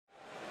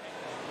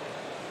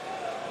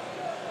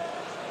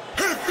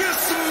The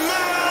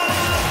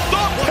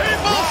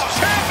People's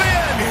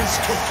Champion!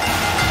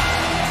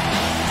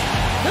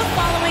 The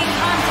following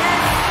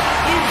contest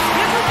is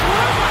scheduled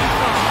for one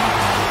fall,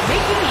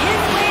 making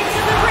his way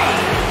to the ring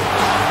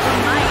from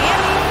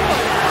Miami,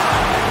 Florida,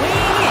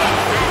 weighing in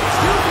at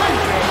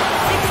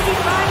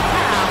 265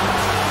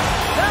 pounds,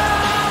 The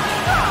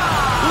Rock!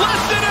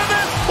 Listen to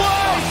this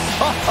place!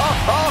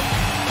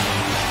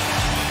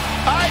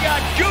 I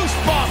got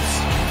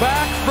goosebumps!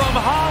 Back from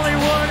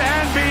Hollywood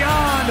and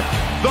beyond,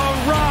 The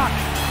Rock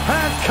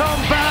has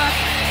come back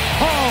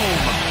home.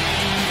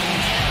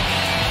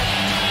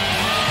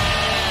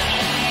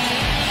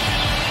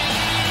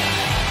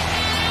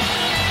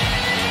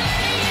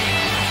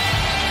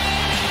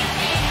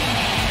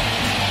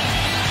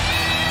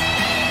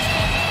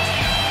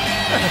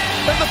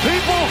 And the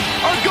people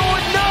are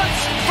going nuts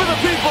for the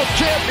People's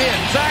Champion.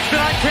 Saxton,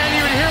 I can't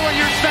even hear what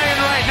you're saying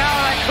right now,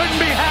 and I couldn't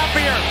be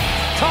happier.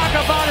 Talk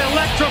about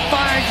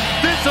electrifying.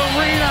 This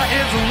arena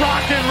is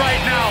rocking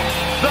right now.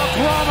 The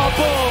Brahma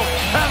Bull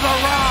has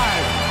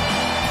arrived.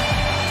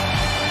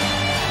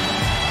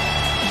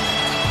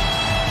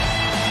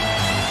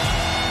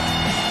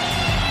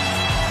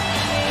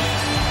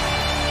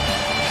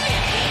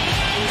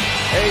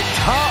 A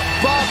top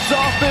box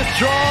office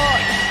draw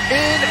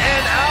in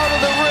and out of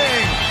the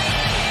ring.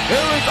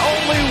 There is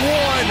only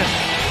one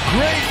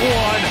great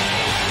one,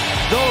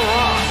 The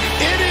Rock.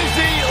 It is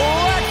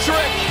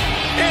electric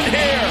in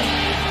here.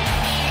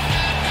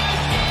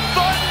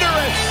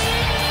 Thunderous.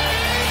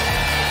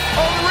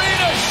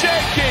 Arena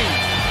shaking.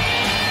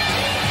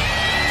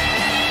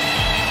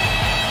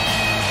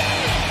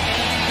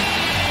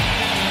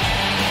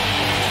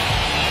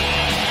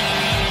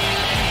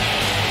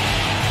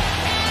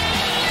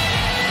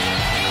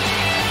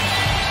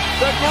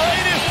 The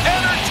greatest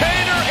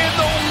entertainer in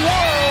the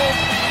world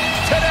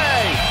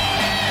today.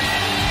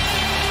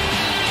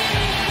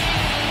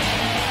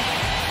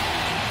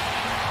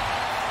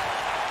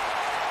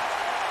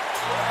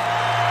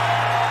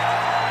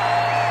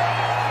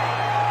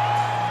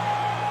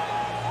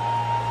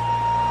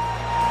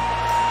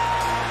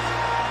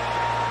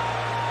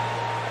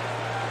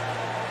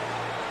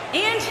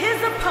 And his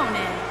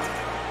opponent,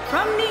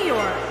 from New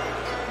York,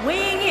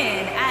 weighing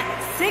in at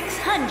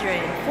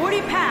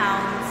 640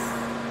 pounds,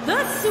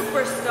 the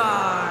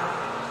Superstar.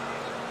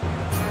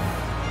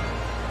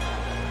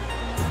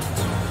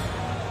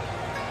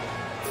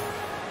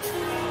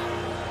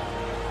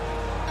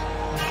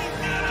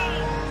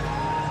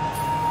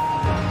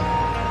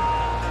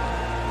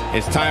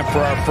 It's time for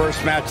our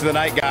first match of the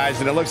night, guys,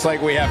 and it looks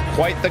like we have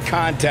quite the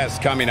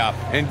contest coming up.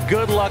 And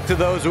good luck to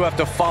those who have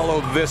to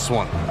follow this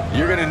one.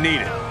 You're going to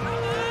need it.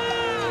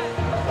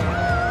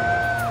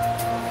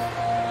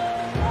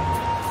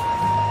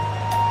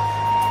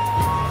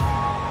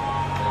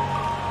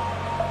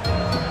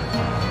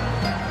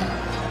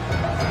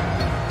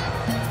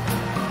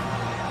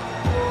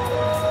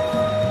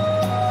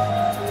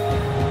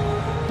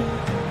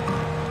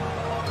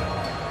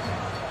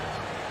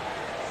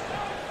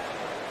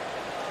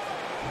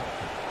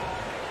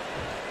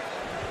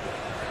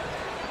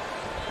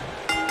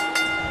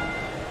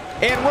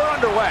 And we're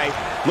underway.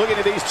 Looking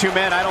at these two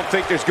men, I don't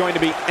think there's going to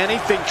be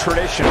anything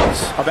traditional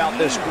about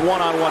this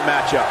one-on-one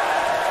matchup.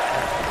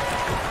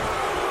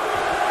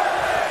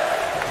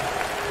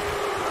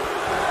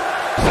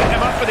 Set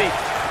him up for the...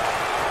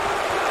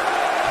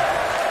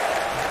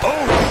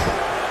 Oh!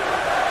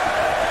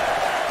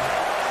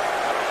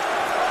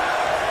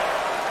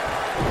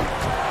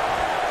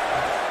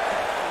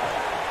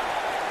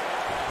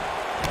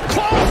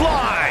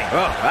 Clothesline!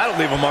 Oh, that'll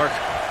leave a mark.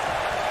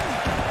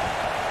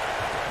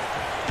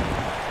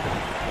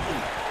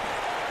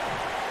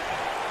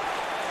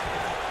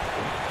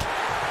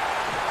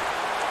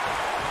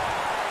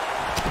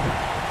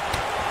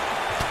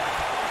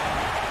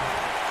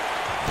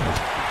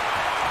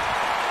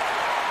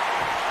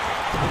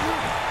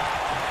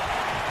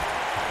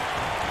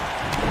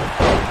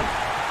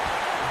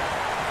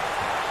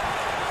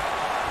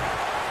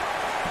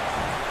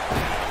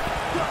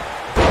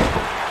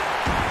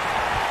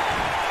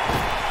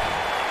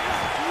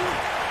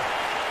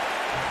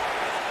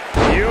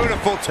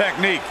 Beautiful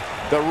technique.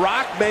 The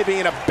Rock may be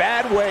in a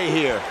bad way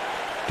here.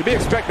 To be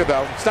expected,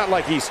 though. It's not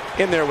like he's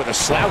in there with a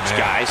slouch,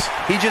 guys.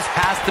 He just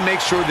has to make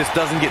sure this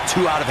doesn't get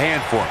too out of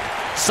hand for him.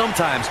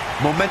 Sometimes,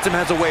 momentum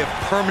has a way of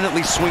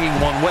permanently swinging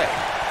one way.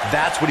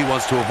 That's what he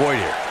wants to avoid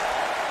here.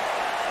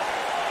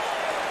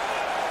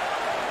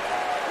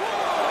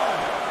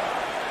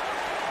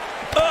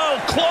 Oh,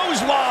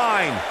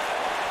 clothesline!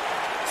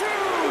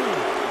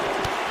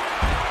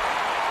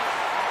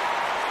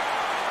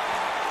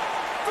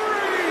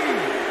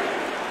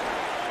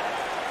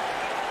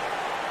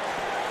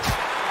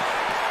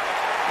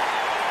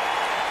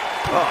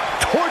 Oh,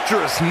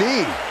 torturous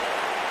knee.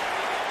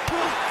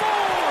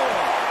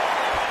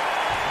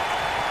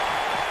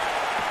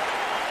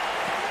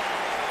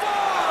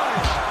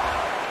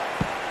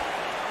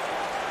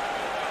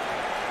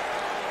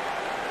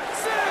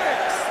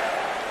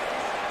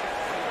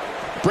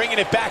 Bringing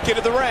it back into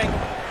the ring.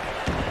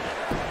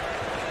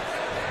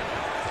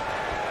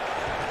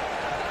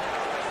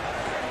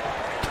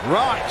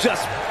 Rock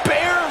just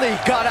barely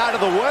got out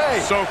of the way.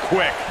 So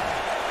quick.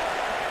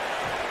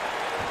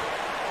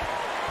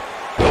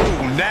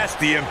 Oh,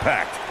 nasty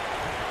impact.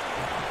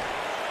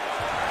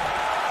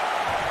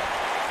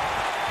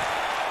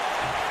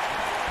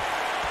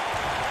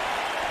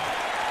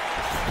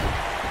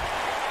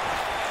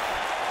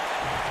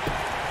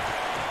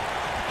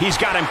 He's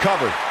got him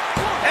covered.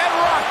 And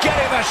Rock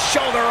getting the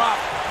shoulder up.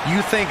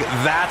 You think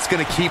that's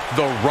going to keep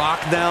The Rock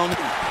down?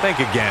 Think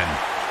again.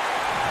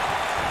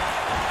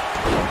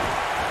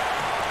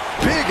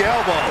 Big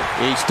elbow.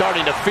 He's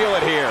starting to feel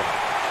it here.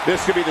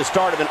 This could be the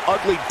start of an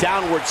ugly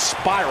downward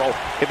spiral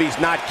if he's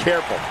not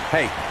careful.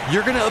 Hey,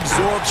 you're going to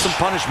absorb some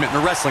punishment in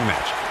a wrestling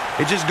match.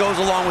 It just goes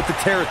along with the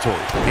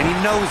territory, and he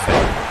knows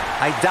that.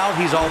 I doubt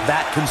he's all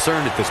that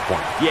concerned at this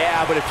point.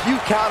 Yeah, but if you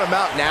count him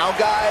out now,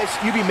 guys,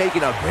 you'd be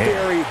making a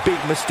very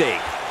big mistake.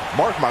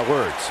 Mark my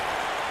words.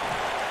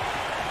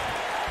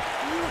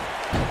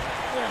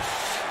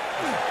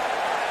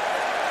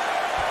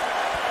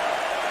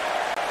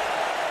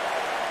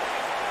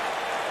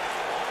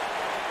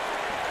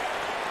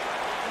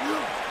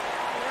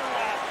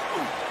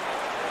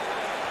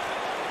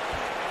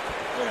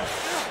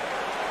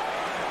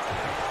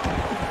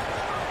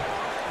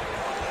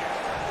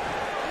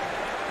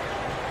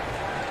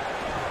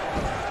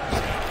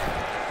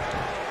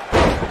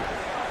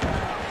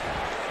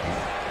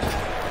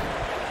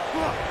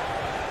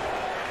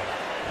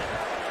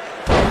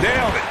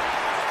 Nailed it.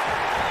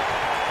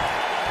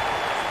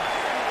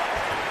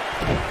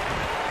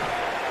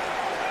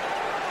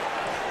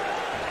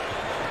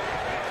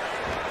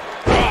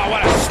 Oh,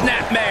 what a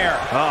snapmare.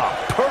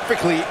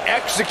 Perfectly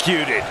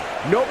executed.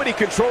 Nobody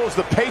controls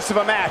the pace of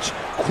a match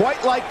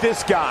quite like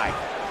this guy.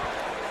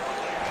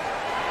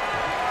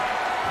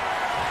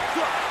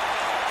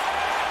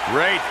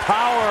 Great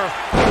power.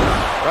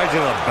 Right to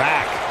the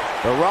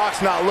back. The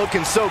Rock's not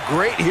looking so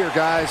great here,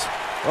 guys.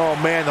 Oh,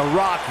 man, The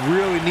Rock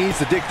really needs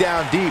to dig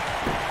down deep.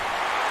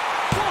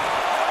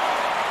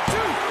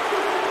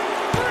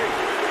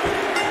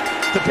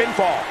 The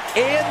pinfall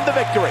and the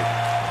victory.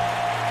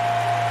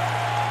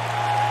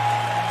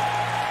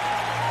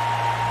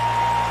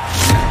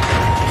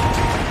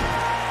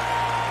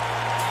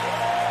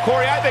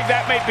 Corey, I think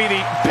that may be the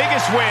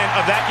biggest win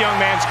of that young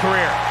man's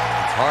career.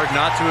 It's hard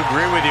not to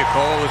agree with you,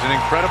 Cole. It was an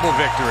incredible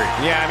victory.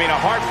 Yeah, I mean, a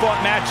hard-fought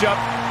matchup.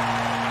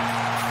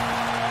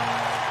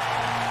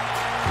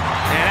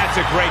 And that's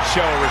a great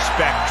show of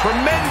respect.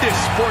 Tremendous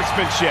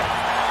sportsmanship.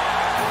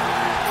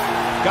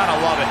 Gotta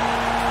love it.